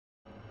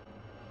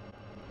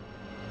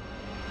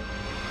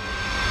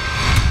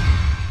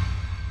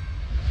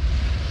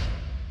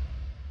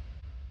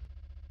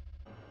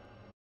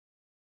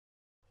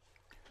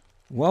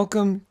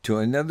Welcome to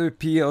another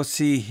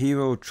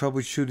PLCHERO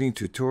troubleshooting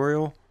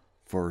tutorial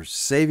for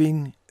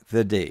saving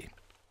the day.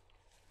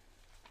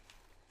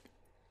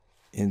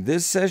 In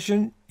this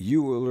session,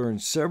 you will learn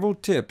several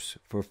tips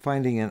for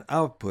finding an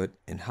output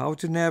and how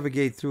to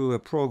navigate through a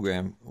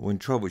program when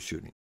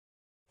troubleshooting.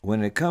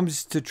 When it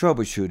comes to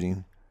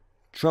troubleshooting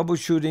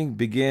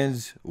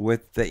begins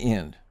with the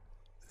end,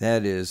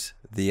 that is,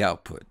 the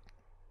output.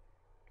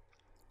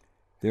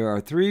 There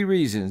are three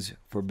reasons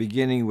for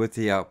beginning with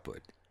the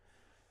output.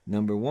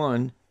 Number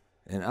one,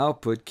 an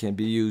output can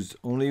be used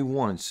only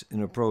once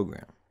in a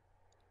program.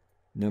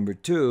 Number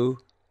two,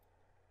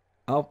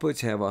 outputs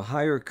have a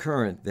higher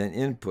current than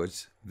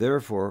inputs,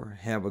 therefore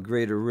have a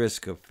greater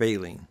risk of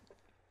failing.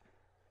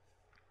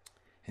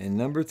 And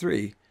number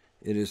three,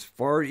 it is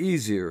far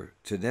easier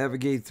to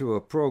navigate through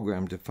a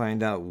program to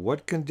find out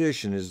what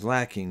condition is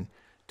lacking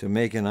to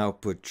make an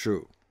output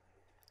true.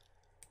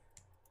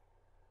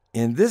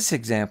 In this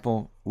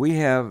example, we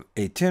have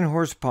a 10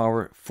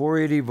 horsepower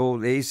 480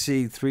 volt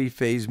AC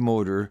 3-phase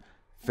motor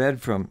fed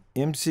from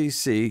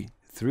MCC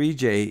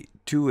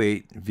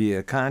 3J28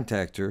 via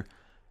contactor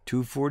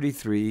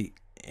 243,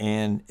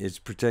 and it's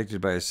protected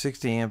by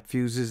 60 amp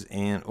fuses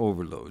and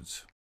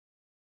overloads.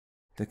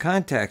 The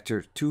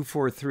contactor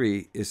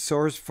 243 is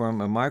sourced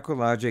from a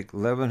Micrologic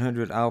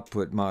 1100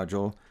 output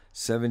module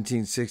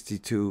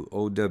 1762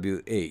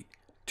 OW8,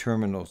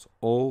 terminals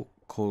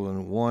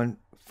O:1/3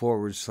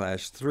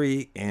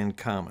 and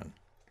common.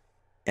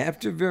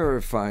 After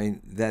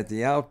verifying that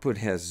the output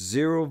has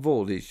 0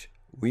 voltage,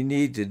 we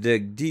need to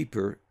dig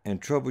deeper and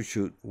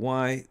troubleshoot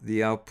why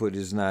the output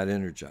is not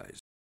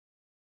energized.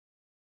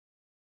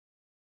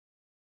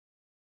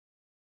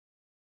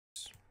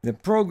 The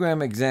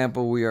program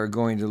example we are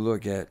going to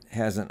look at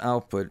has an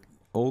output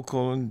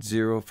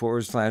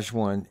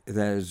O:0/1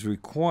 that is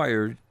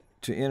required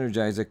to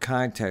energize a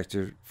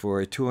contactor for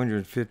a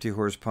 250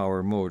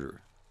 horsepower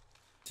motor.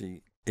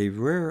 A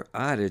rare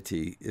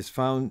oddity is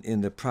found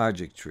in the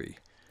project tree.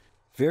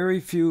 Very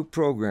few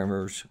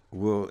programmers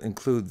will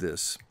include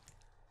this.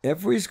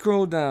 If we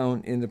scroll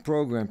down in the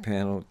program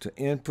panel to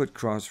Input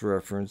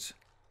Cross-Reference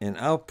and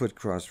Output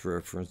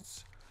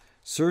Cross-Reference,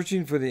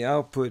 searching for the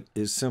output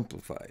is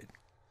simplified.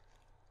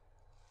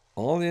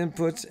 All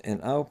inputs and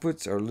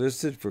outputs are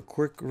listed for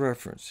quick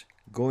reference.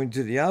 Going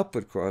to the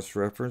Output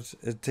Cross-Reference,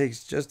 it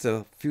takes just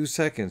a few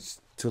seconds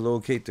to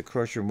locate the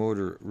crusher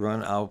motor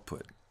run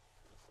output.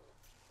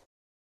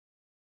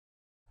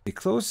 A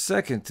close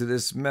second to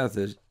this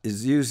method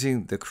is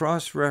using the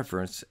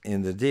cross-reference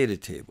in the data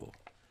table.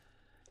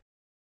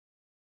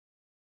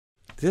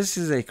 This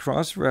is a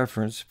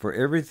cross-reference for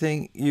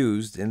everything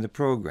used in the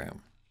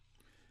program.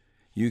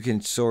 You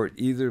can sort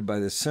either by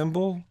the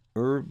symbol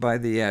or by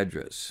the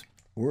address.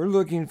 We're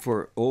looking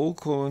for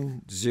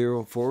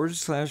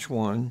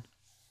O:0/1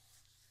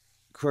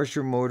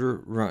 crusher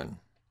motor run.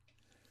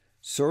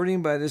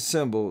 Sorting by the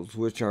symbols,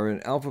 which are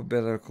in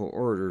alphabetical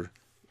order,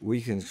 we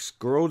can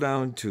scroll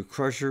down to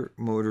crusher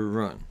motor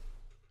run.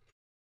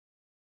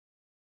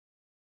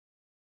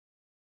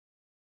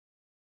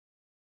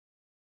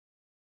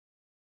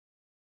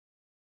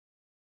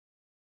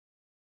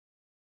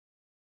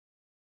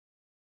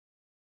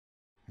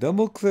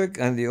 Double-click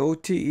on the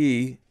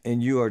OTE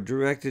and you are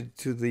directed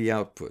to the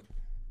output.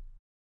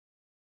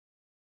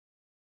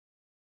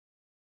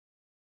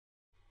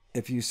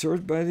 If you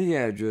sort by the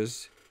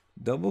address,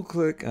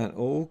 double-click on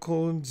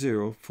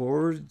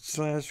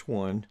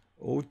O:0/1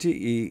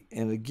 OTE,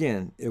 and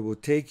again, it will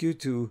take you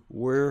to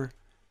where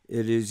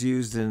it is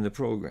used in the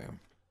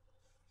program.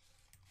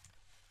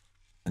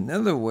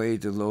 Another way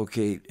to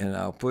locate an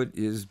output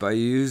is by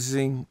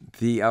using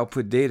the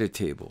output data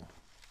table.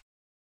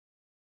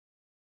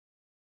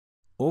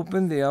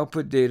 Open the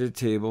output data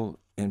table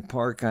and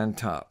park on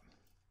top.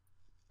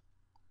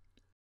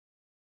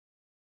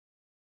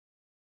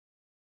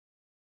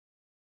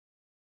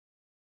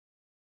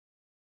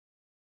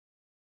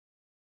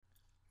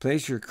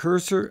 Place your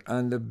cursor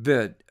on the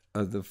bit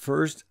of the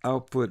first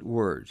output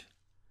word.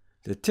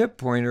 The tip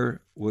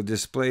pointer will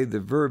display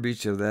the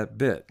verbiage of that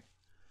bit.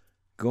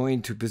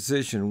 Going to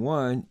position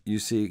 1, you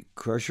see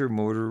crusher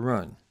motor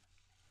run.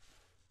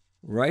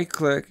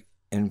 Right-click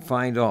and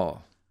find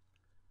all.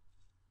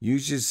 You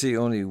should see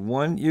only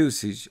one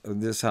usage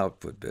of this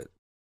output bit.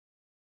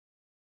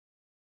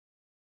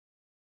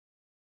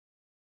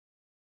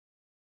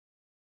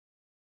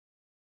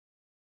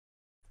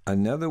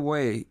 Another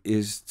way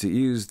is to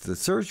use the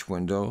search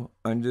window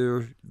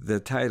under the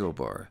title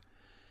bar.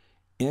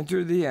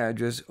 Enter the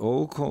address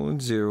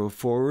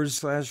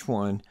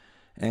O:0/1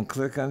 and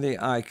click on the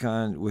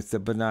icon with the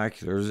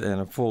binoculars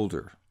and a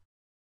folder.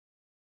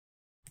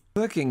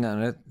 Clicking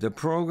on it, the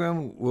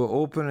program will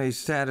open a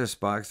status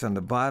box on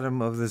the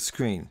bottom of the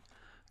screen.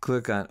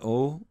 Click on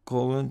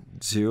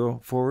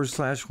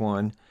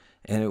O:0/1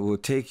 and it will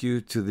take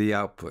you to the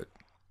output.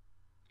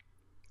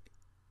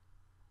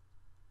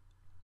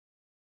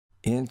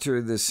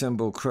 Enter the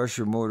symbol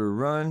crusher motor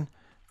run,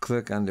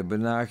 click on the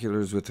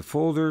binoculars with the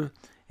folder,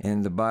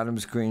 and the bottom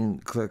screen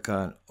click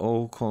on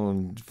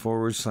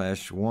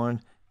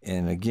O:1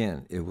 And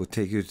again, it will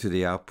take you to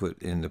the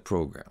output in the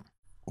program.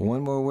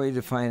 One more way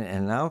to find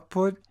an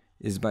output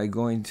is by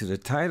going to the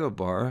title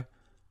bar.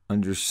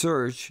 Under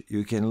Search,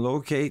 you can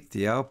locate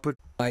the output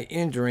by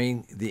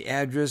entering the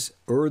address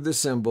or the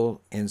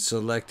symbol and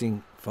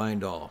selecting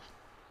Find All.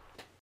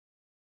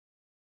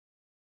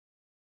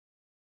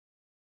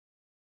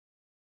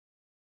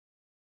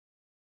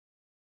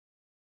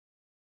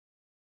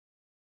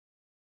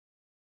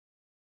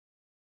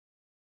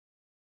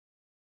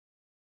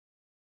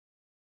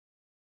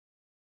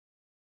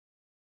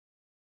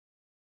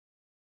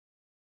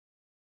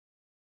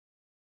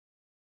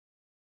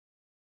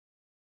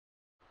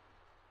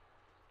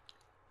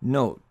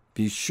 Note,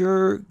 be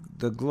sure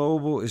the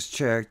global is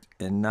checked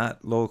and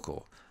not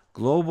local.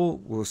 Global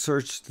will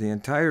search the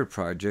entire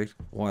project,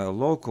 while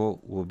local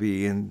will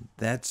be in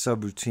that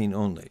subroutine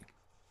only.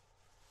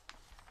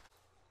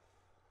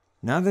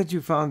 Now that you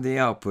found the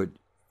output,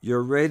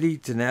 you're ready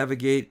to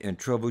navigate and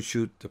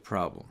troubleshoot the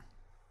problem.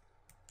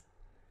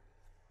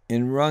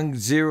 In rung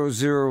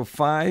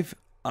 005,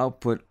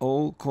 output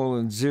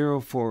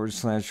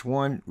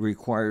O:0/1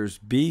 requires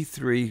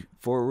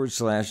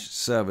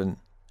B3/7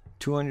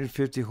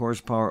 250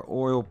 horsepower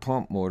oil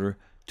pump motor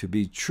to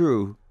be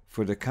true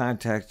for the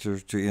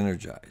contactor to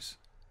energize.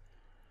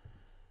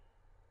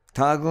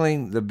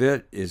 Toggling the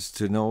bit is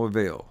to no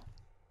avail.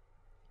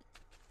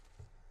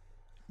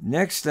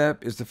 Next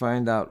step is to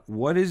find out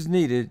what is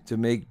needed to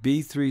make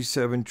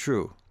B37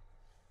 true.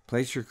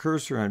 Place your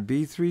cursor on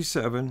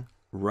B37,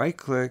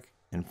 right-click,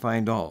 and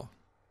find all.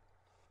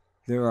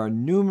 There are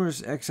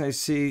numerous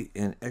XIC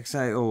and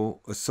XIO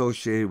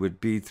associated with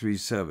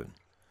B37.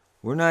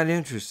 We're not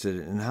interested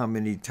in how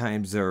many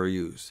times they are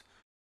used.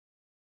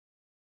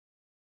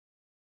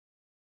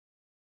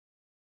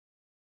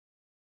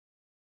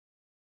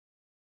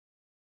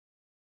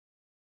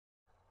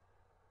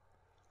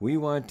 We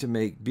want to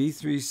make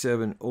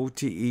B37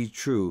 OTE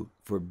true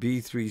for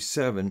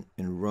B37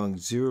 in rung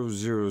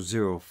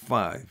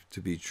 0005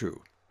 to be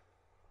true.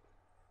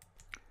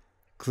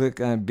 Click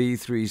on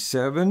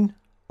B37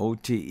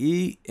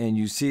 OTE and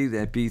you see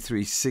that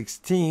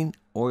B316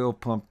 oil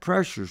pump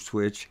pressure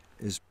switch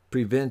is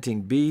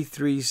preventing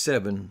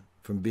B37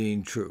 from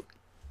being true.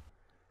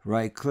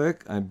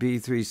 Right-click on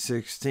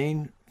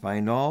B316,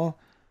 find all,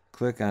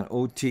 click on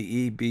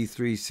OTE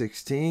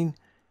B316,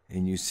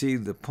 and you see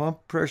the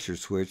pump pressure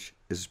switch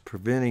is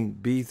preventing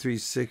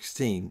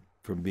B316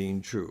 from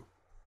being true.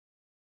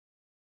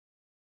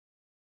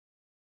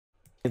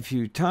 If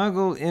you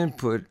toggle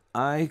input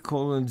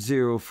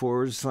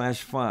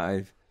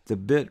I:0/5, the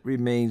bit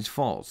remains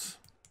false.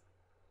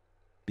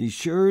 Be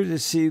sure to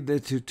see the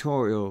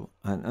tutorial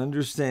on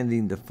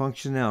understanding the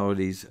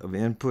functionalities of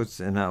inputs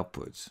and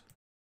outputs.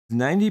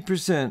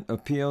 90%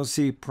 of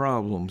PLC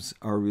problems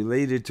are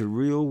related to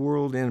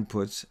real-world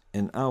inputs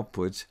and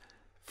outputs.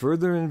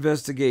 Further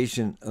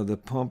investigation of the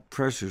pump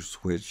pressure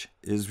switch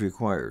is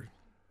required.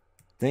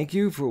 Thank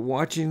you for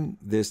watching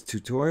this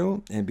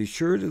tutorial, and be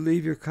sure to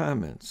leave your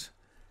comments.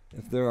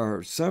 If there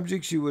are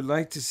subjects you would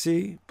like to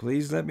see,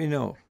 please let me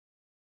know.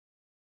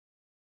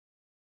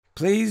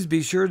 Please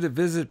be sure to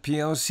visit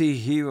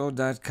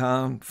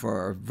PLCHERO.com for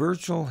our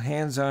virtual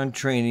hands-on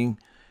training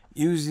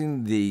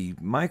using the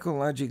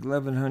MicroLogic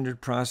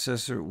 1100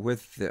 processor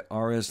with the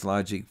RS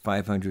Logic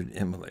 500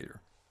 emulator.